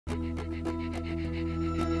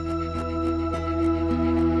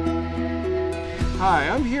Hi,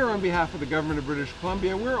 I'm here on behalf of the Government of British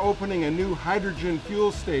Columbia. We're opening a new hydrogen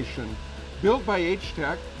fuel station built by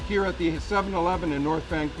HTEC here at the 7-Eleven in North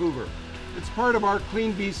Vancouver. It's part of our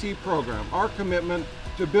Clean BC program, our commitment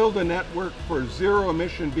to build a network for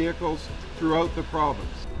zero-emission vehicles throughout the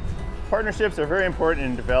province. Partnerships are very important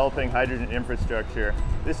in developing hydrogen infrastructure.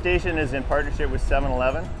 This station is in partnership with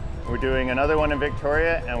 7-Eleven. We're doing another one in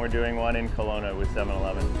Victoria, and we're doing one in Kelowna with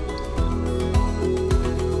 7-Eleven.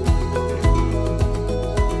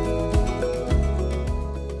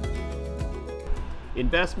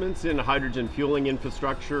 Investments in hydrogen fueling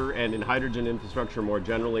infrastructure and in hydrogen infrastructure more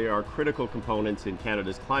generally are critical components in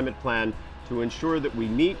Canada's climate plan to ensure that we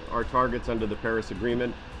meet our targets under the Paris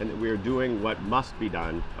Agreement and that we are doing what must be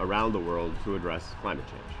done around the world to address climate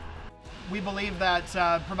change. We believe that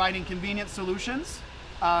providing convenient solutions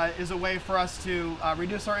is a way for us to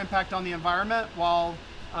reduce our impact on the environment while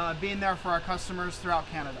being there for our customers throughout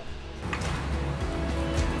Canada.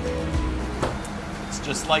 It's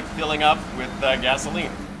just like filling up with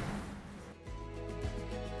gasoline.